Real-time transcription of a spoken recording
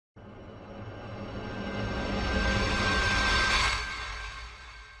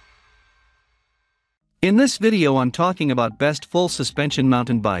In this video I'm talking about best full suspension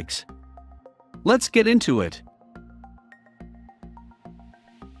mountain bikes. Let's get into it.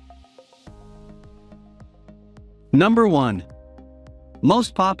 Number 1.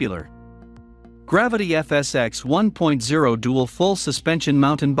 Most popular. Gravity FSX 1.0 Dual Full Suspension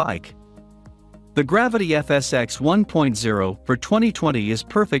Mountain Bike. The Gravity FSX 1.0 for 2020 is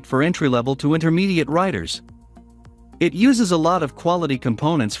perfect for entry-level to intermediate riders. It uses a lot of quality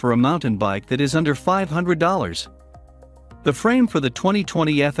components for a mountain bike that is under $500. The frame for the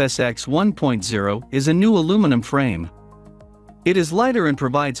 2020 FSX 1.0 is a new aluminum frame. It is lighter and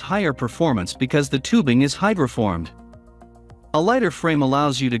provides higher performance because the tubing is hydroformed. A lighter frame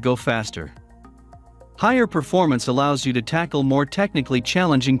allows you to go faster. Higher performance allows you to tackle more technically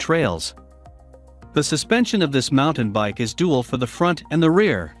challenging trails. The suspension of this mountain bike is dual for the front and the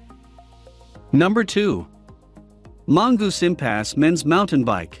rear. Number 2. Mongoose Impasse Men's Mountain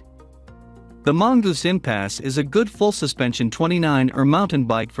Bike. The Mongoose Impasse is a good full suspension 29er mountain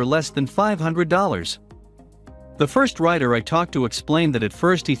bike for less than $500. The first rider I talked to explained that at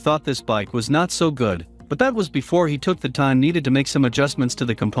first he thought this bike was not so good, but that was before he took the time needed to make some adjustments to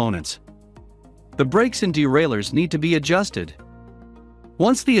the components. The brakes and derailleurs need to be adjusted.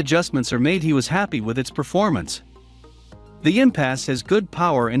 Once the adjustments are made, he was happy with its performance. The Impasse has good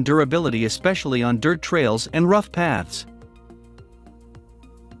power and durability, especially on dirt trails and rough paths.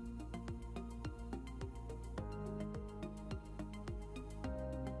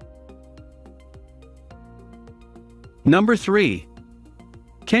 Number 3.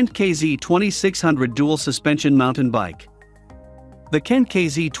 Kent KZ 2600 Dual Suspension Mountain Bike. The Kent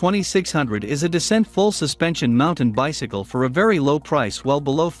KZ 2600 is a descent full suspension mountain bicycle for a very low price, well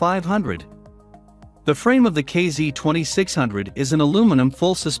below $500. The frame of the KZ 2600 is an aluminum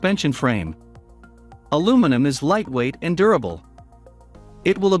full suspension frame. Aluminum is lightweight and durable.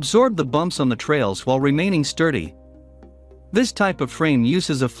 It will absorb the bumps on the trails while remaining sturdy. This type of frame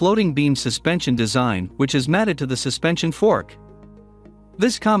uses a floating beam suspension design which is matted to the suspension fork.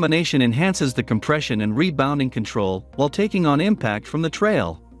 This combination enhances the compression and rebounding control while taking on impact from the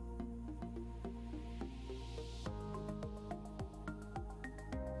trail.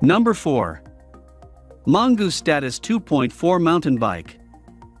 Number 4. Mongoose Status 2.4 Mountain Bike.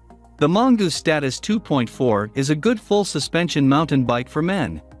 The Mongoose Status 2.4 is a good full suspension mountain bike for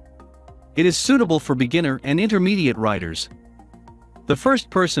men. It is suitable for beginner and intermediate riders. The first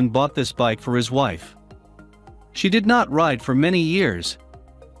person bought this bike for his wife. She did not ride for many years.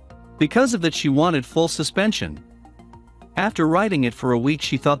 Because of that, she wanted full suspension. After riding it for a week,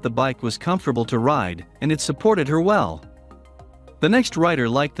 she thought the bike was comfortable to ride and it supported her well. The next rider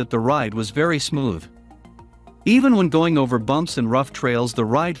liked that the ride was very smooth. Even when going over bumps and rough trails, the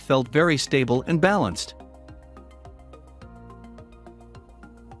ride felt very stable and balanced.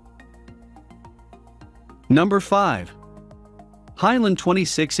 Number 5. Hiland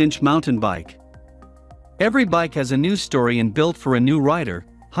 26-inch Mountain Bike. Every bike has a new story, and built for a new rider,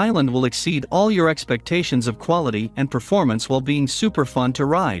 Hiland will exceed all your expectations of quality and performance while being super fun to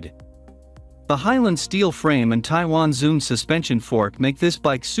ride. The Hiland steel frame and Taiwan Zoom suspension fork make this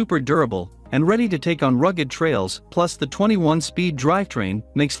bike super durable and ready to take on rugged trails, plus the 21-speed drivetrain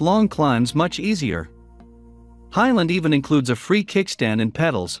makes long climbs much easier. Hiland even includes a free kickstand and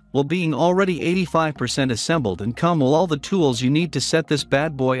pedals, while being already 85% assembled and come with all the tools you need to set this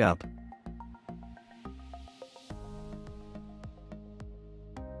bad boy up.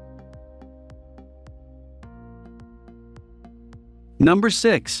 Number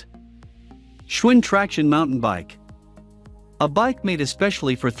 6. Schwinn Traxion Mountain Bike. A bike made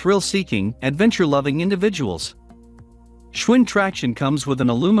especially for thrill-seeking, adventure-loving individuals. Schwinn Traxion comes with an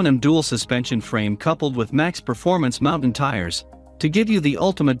aluminum dual suspension frame coupled with max performance mountain tires to give you the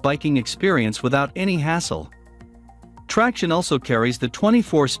ultimate biking experience without any hassle. Traxion also carries the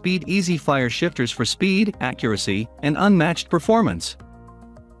 24-speed easy-fire shifters for speed, accuracy, and unmatched performance.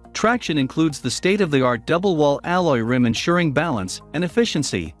 Traxion includes the state-of-the-art double-wall alloy rim, ensuring balance and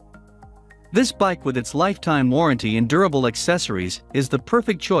efficiency. This bike, with its lifetime warranty and durable accessories, is the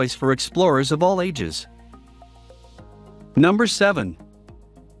perfect choice for explorers of all ages. Number 7.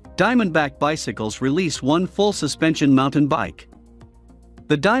 Diamondback Bicycles Release 1 Full Suspension Mountain Bike.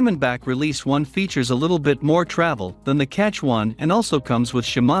 The Diamondback Release 1 features a little bit more travel than the Catch 1 and also comes with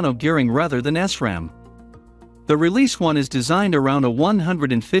Shimano gearing rather than SRAM. The Release 1 is designed around a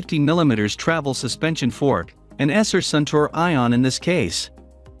 150mm travel suspension fork, an SR Suntour Ion in this case,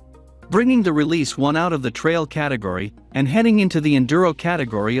 bringing the Release 1 out of the trail category and heading into the enduro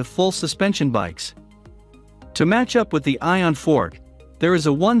category of full suspension bikes. To match up with the Ion fork, there is a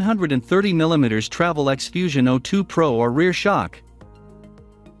 130mm Travel X Fusion 02 Pro or rear shock.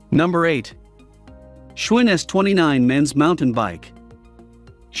 Number 8. Schwinn S29 Men's Mountain Bike.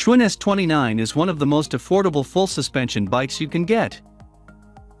 Schwinn S29 is one of the most affordable full suspension bikes you can get.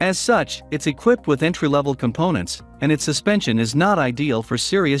 As such, it's equipped with entry-level components, and its suspension is not ideal for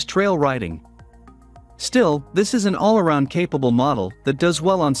serious trail riding. Still, this is an all-around capable model that does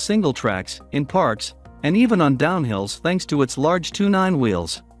well on single tracks, in parks, and even on downhills thanks to its large 2.9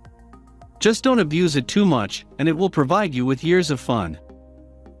 wheels. Just don't abuse it too much, and it will provide you with years of fun.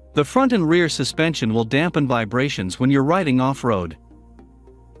 The front and rear suspension will dampen vibrations when you're riding off-road.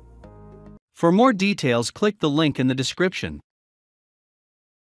 For more details, click the link in the description.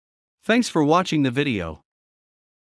 Thanks for watching the video.